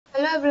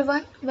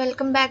everyone,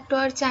 welcome back to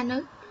our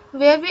channel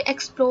where we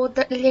explore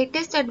the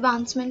latest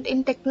advancement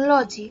in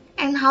technology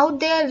and how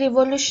they are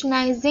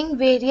revolutionizing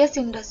various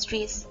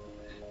industries.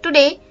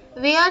 Today,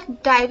 we are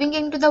diving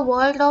into the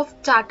world of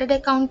chartered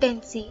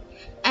accountancy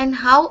and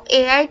how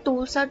AI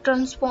tools are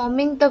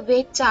transforming the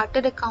way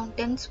chartered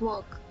accountants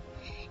work.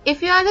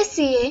 If you are a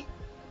CA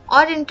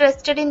or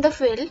interested in the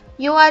field,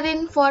 you are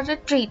in for a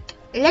treat.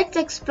 Let's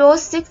explore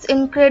 6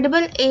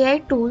 incredible AI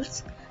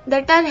tools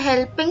that are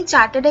helping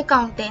chartered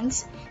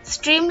accountants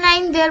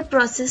streamline their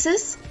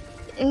processes,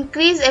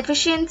 increase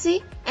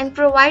efficiency, and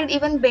provide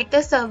even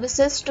better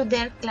services to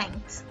their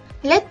clients.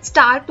 Let's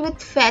start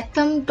with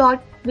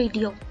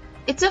Fathom.video.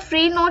 It's a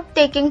free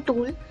note-taking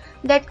tool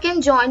that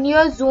can join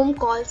your Zoom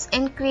calls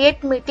and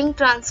create meeting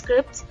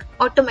transcripts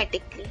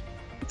automatically,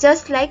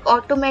 just like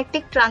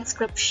automatic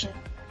transcription.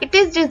 It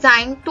is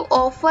designed to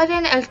offer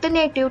an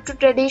alternative to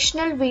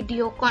traditional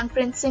video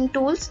conferencing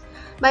tools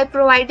by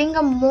providing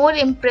a more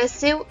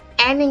impressive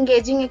and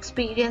engaging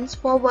experience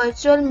for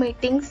virtual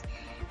meetings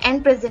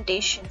and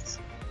presentations.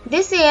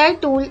 This AI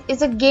tool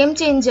is a game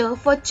changer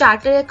for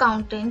chartered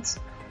accountants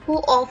who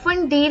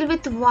often deal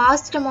with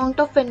vast amount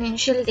of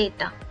financial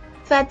data.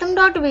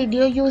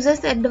 Fathom.video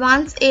uses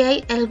advanced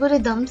AI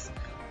algorithms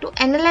to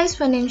analyze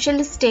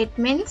financial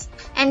statements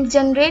and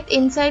generate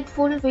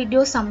insightful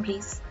video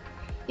summaries.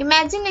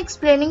 Imagine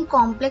explaining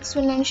complex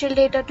financial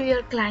data to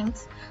your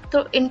clients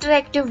through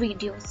interactive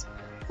videos.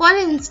 For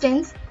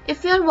instance,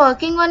 if you are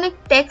working on a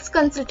tax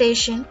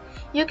consultation,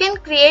 you can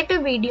create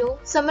a video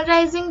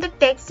summarizing the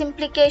tax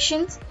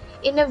implications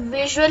in a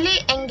visually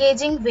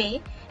engaging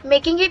way,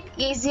 making it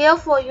easier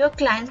for your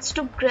clients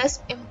to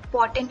grasp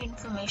important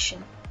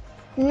information.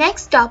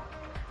 Next up,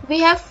 we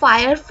have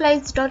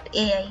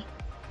Fireflies.ai.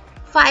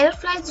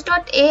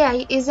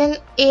 Fireflies.ai is an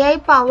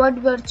AI-powered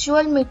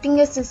virtual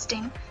meeting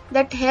assistant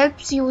that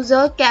helps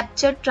users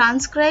capture,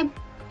 transcribe,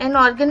 and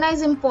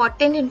organize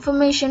important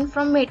information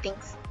from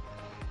meetings.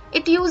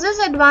 It uses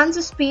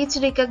advanced speech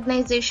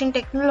recognition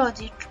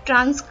technology to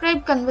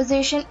transcribe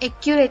conversation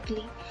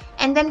accurately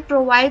and then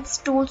provides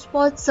tools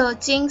for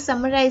searching,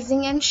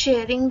 summarizing, and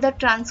sharing the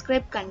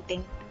transcribed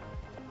content.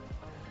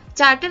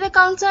 Chartered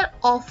accountants are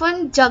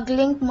often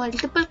juggling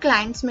multiple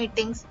clients'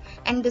 meetings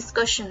and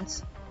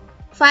discussions.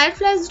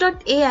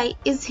 Fireflies.ai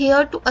is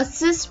here to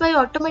assist by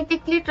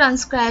automatically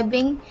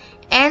transcribing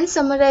and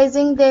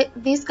summarizing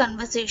these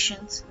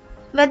conversations.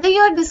 Whether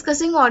you are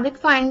discussing audit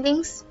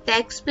findings,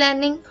 tax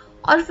planning,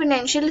 or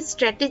financial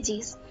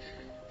strategies,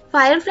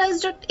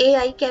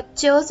 Fireflies.ai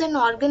captures and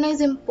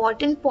organizes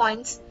important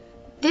points.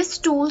 These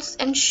tools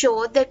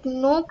ensure that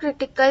no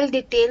critical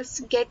details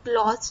get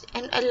lost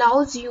and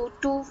allows you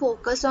to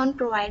focus on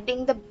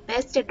providing the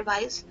best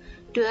advice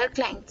to your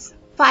clients.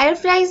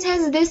 Fireflies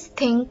has this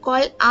thing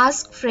called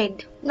Ask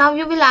Fred. Now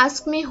you will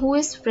ask me who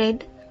is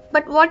Fred,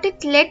 but what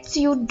it lets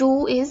you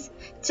do is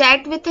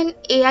chat with an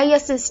AI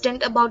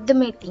assistant about the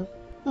meeting.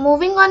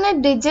 Moving on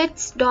at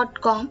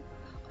digits.com,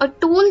 a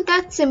tool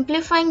that's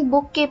simplifying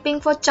bookkeeping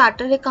for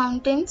chartered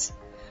accountants.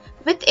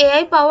 With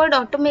AI-powered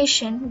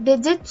automation,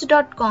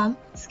 digits.com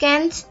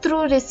scans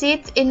through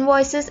receipts,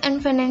 invoices,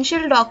 and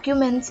financial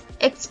documents,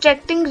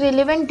 extracting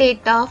relevant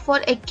data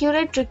for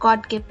accurate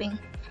record keeping.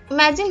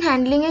 Imagine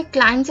handling a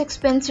client's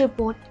expense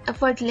report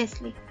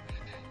effortlessly.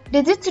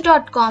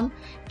 Digits.com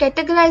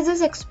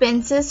categorizes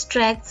expenses,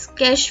 tracks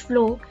cash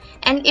flow,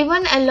 and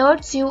even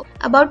alerts you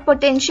about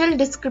potential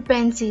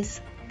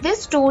discrepancies.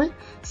 This tool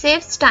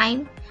saves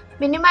time,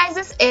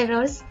 minimizes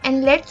errors,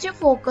 and lets you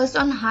focus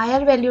on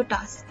higher value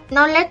tasks.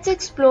 Now let's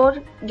explore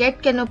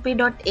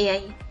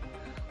getcanopy.ai,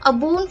 a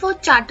boon for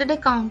chartered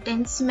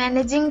accountants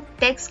managing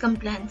tax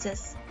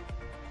compliances.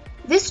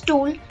 This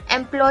tool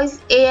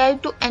employs AI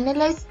to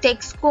analyze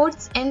tax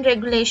codes and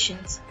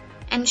regulations,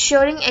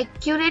 ensuring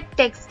accurate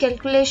tax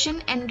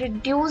calculation and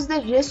reduce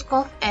the risk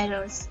of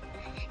errors.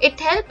 It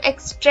helps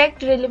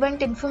extract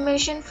relevant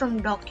information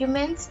from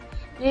documents,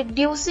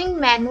 reducing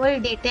manual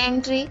data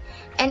entry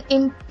and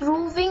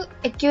improving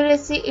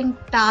accuracy in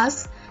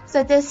tasks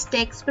such as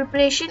tax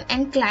preparation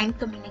and client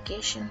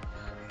communication.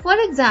 For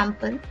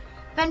example,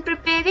 when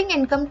preparing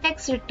income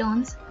tax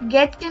returns,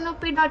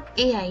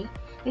 getcanopy.ai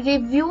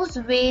reviews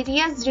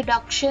various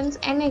deductions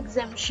and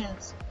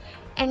exemptions,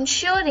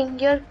 ensuring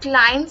your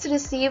clients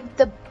receive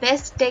the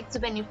best tax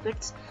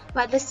benefits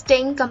while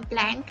staying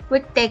compliant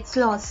with tax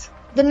laws.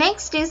 The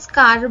next is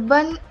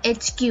Carbon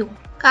HQ.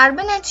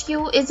 Carbon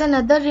HQ is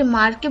another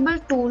remarkable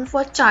tool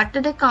for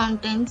chartered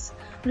accountants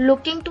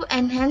looking to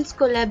enhance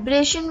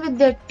collaboration with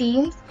their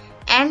teams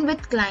and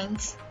with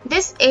clients.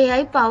 This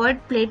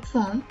AI-powered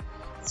platform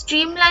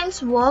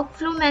streamlines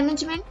workflow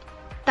management,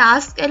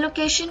 task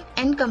allocation,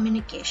 and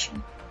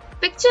communication.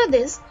 Picture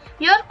this,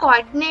 you are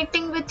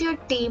coordinating with your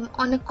team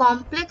on a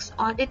complex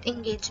audit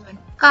engagement.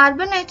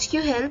 Carbon HQ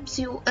helps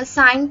you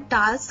assign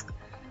tasks,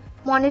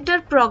 monitor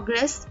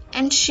progress,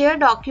 and share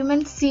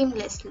documents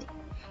seamlessly,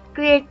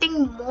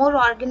 creating more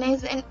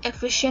organized and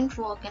efficient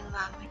work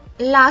environment.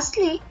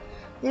 Lastly,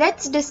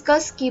 let's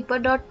discuss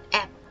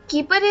Keeper.app.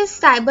 Keeper is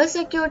a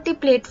cybersecurity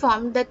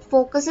platform that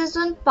focuses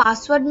on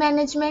password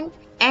management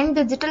and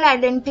digital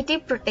identity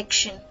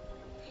protection.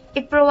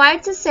 It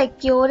provides a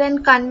secure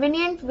and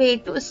convenient way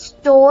to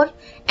store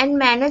and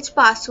manage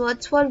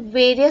passwords for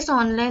various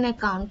online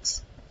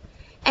accounts.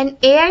 An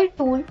AI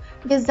tool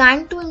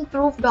designed to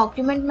improve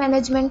document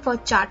management for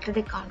chartered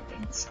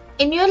accountants.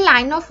 In your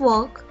line of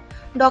work,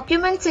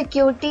 document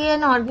security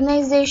and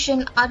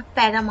organization are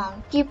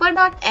paramount.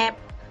 Keeper.app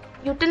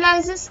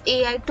utilizes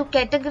AI to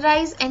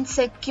categorize and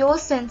secure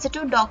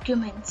sensitive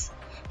documents,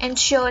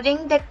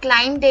 ensuring that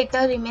client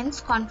data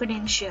remains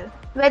confidential.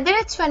 Whether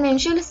it's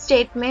financial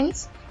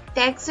statements,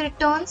 tax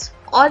returns,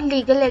 or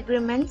legal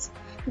agreements,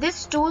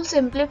 this tool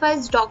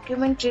simplifies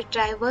document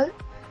retrieval,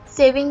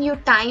 saving you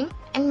time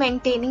and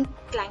maintaining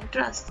client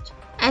trust.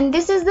 And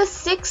this is the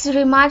 6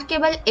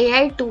 remarkable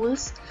AI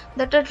tools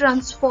that are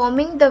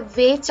transforming the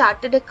way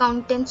chartered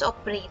accountants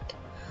operate.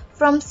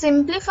 From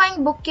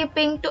simplifying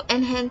bookkeeping to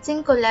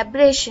enhancing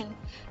collaboration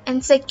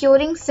and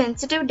securing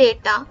sensitive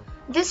data,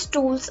 these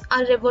tools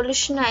are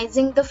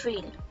revolutionizing the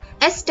field.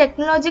 As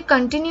technology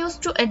continues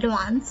to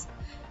advance,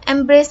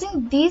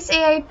 embracing these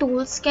AI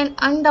tools can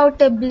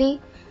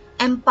undoubtedly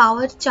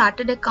empower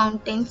chartered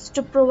accountants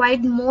to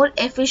provide more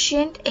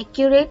efficient,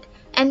 accurate,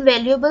 and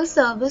valuable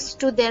service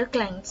to their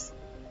clients.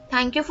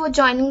 Thank you for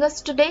joining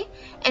us today,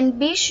 and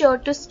be sure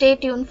to stay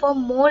tuned for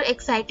more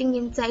exciting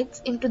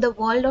insights into the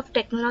world of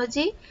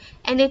technology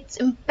and its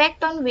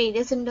impact on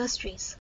various industries.